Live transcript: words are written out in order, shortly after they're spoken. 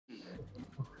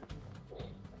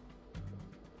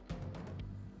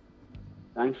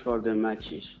Thanks for the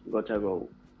matches. Gotta go.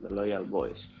 The loyal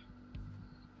boys.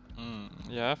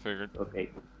 Yeah, I figured. Okay.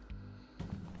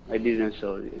 I didn't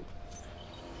saw it. Your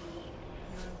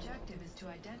objective is to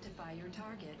identify your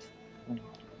target. Then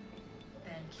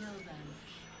kill them.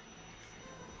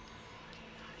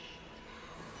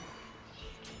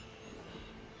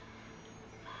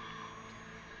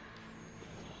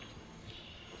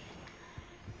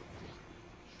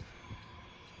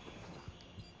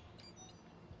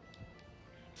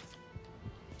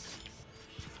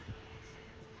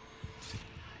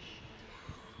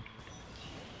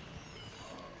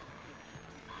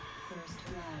 First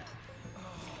blood.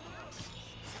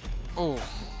 Oh.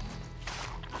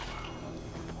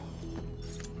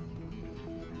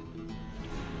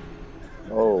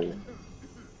 Oh.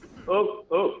 Oh,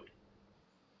 oh.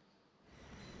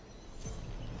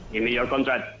 Give me your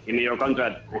contract. Give me your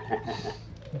contract.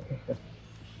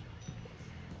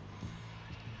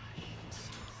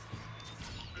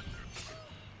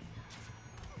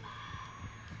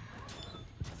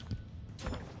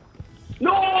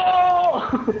 No!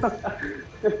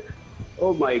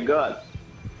 Oh my god.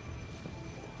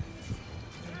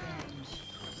 Revenge.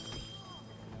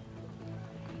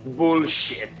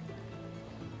 Bullshit.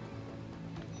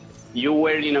 You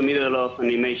were in the middle of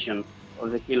animation,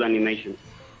 of the kill animation,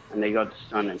 and they got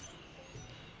stunned.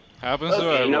 Happens to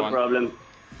Okay, no everyone. problem.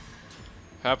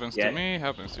 Happens Yeah. to me,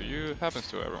 happens to you, happens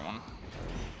to everyone.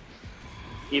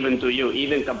 Even to you,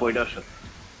 even Capoeiroso.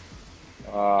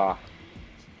 Ah.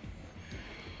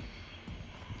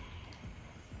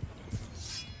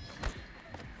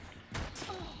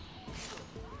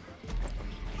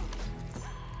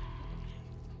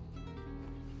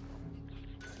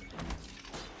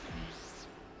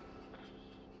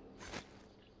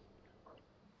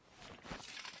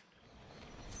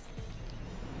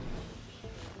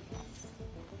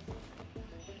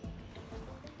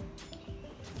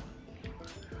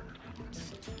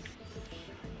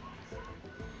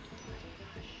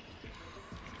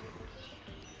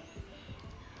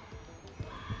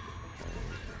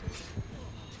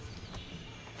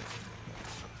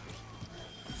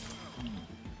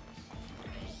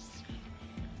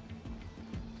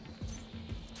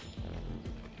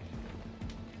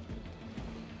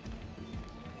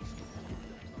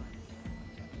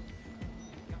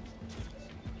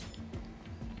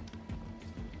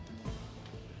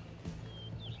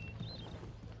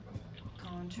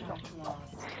 Contract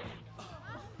lost.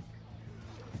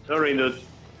 Sorry, dude.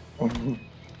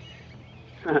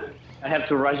 I have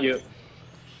to rush you.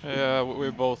 Yeah, we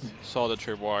both saw the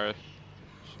tripwire.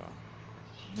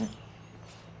 So.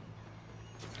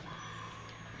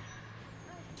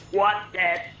 What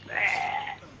the?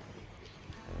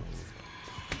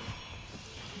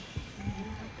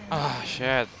 Ah,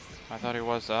 shit. I thought it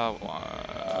was that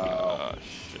one.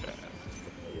 Shit.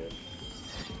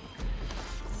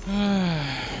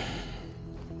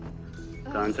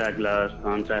 Contact lost,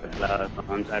 contact lost,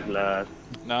 contact lost,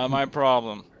 Not my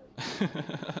problem.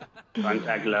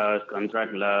 contact lost,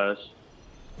 contract lost.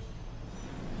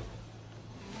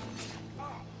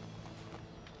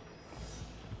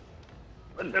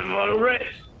 What the ball race?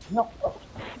 No.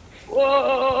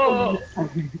 Whoa!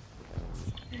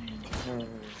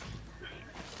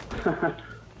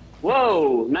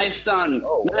 Whoa! Nice stun,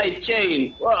 Oh. nice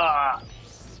chain. Whoa.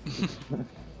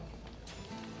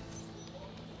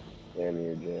 Damn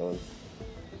you, Jalen.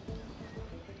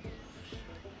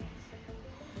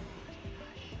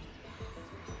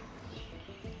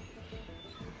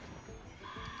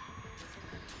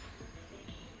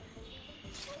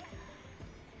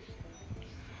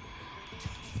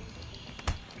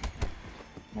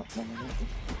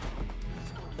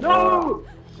 No!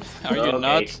 Are you Okay.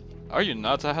 nuts? Are you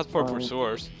nuts? I had 4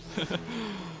 pursuers.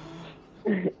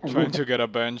 Trying to get a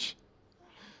bench.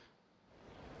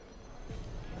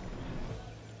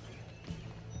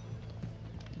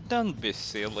 Don't be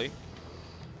silly.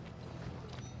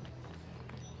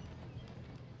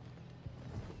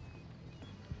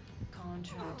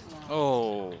 Contract lost.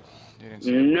 Oh, didn't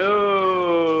see it.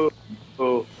 No!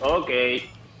 Oh, okay.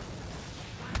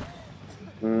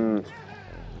 Mm.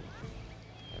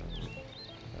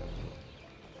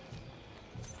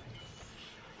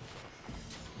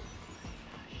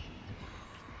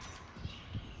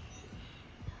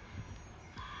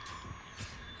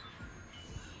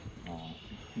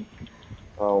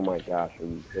 Oh my gosh, are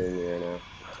you kidding me right now?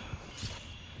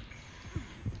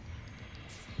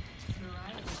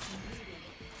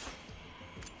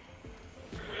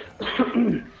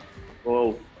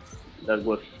 Oh, that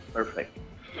was perfect.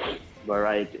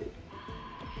 Variety.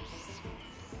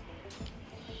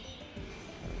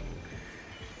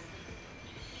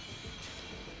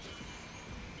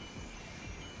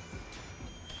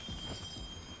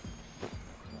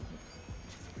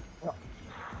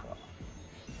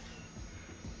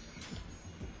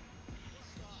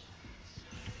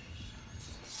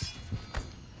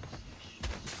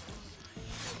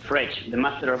 Fresh, the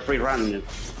master of free randomness.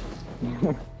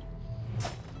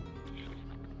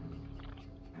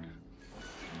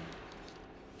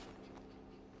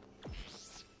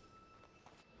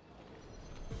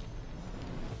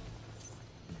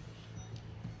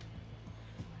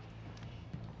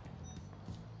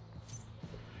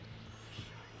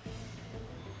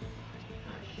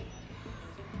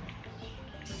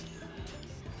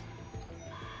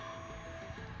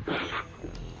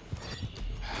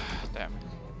 Damn.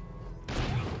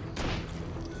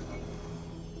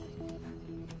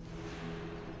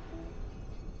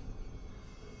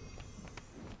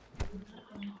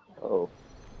 Oh.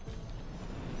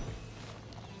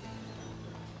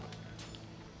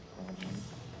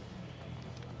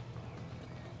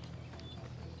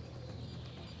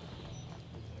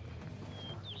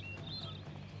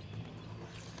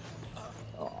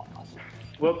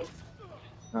 Whoop.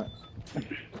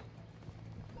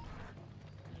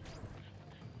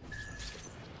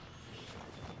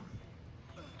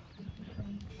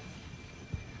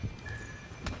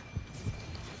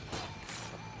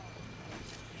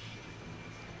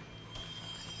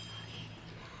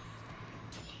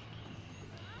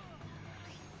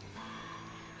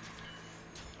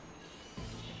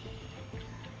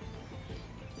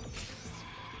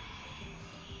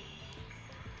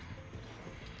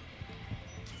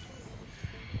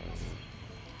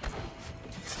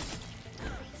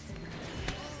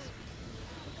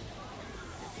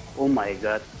 Oh my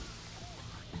god.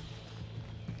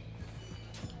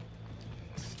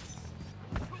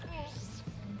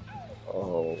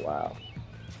 Oh, wow.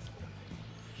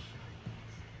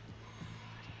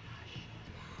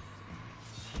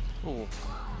 Ooh.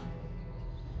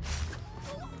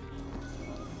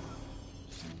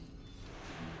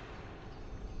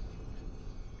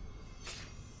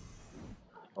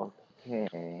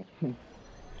 Okay.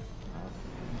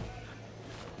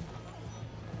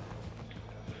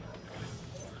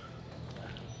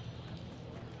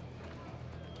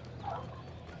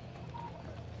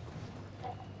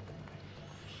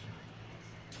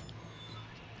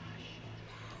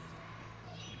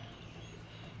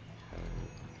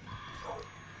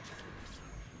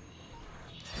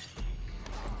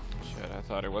 Shit, I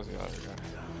thought it was the other guy.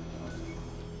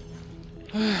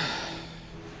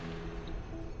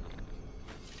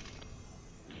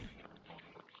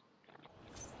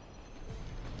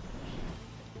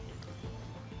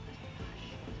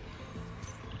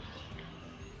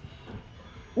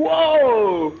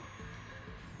 Whoa!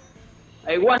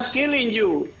 I was killing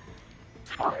you!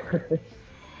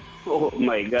 Oh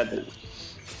my god.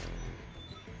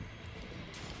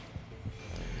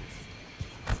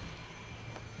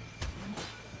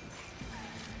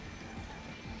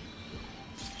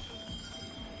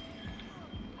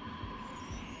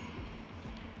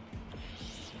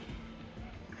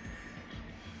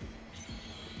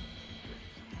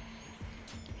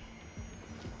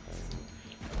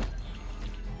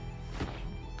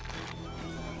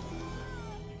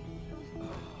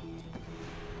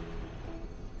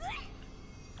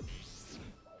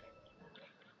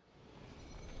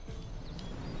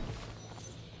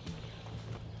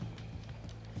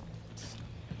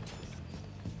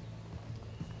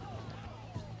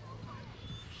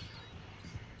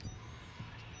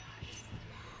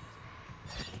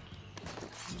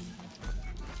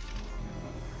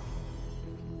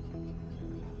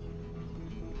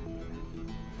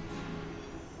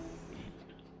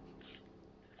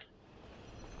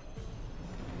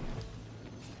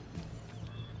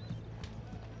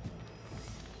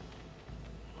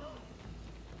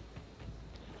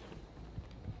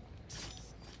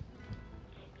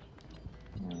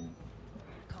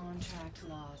 Contract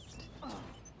lost.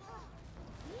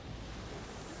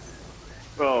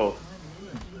 Bro,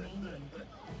 1 minute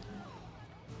remaining.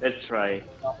 let's try.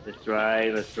 Let's try,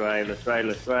 let's try, let's try,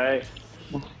 let's try.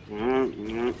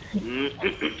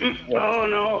 Oh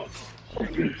no!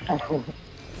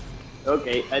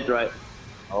 Okay, I try.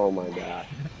 Oh my god.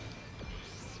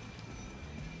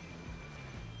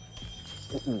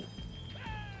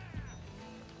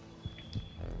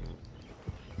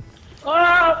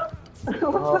 Oh!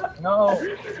 Oh, no.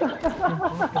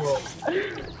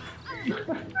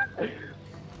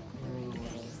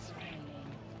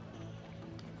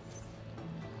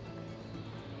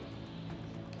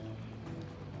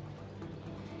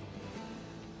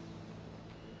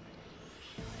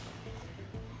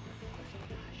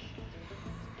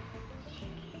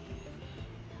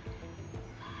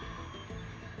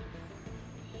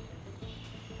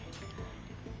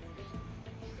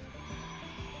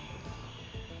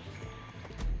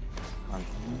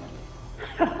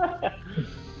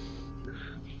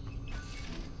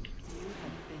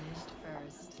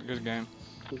 Good game.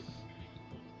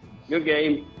 Good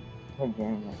game. Good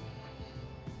game.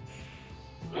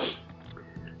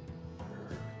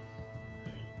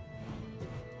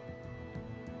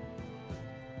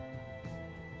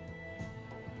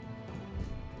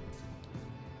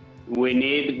 We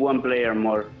need one player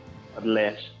more, at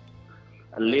least.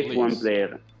 At least one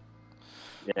player.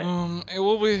 Yeah. It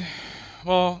will be,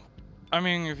 well, I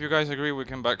mean, if you guys agree, we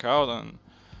can back out and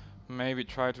maybe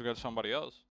try to get somebody else.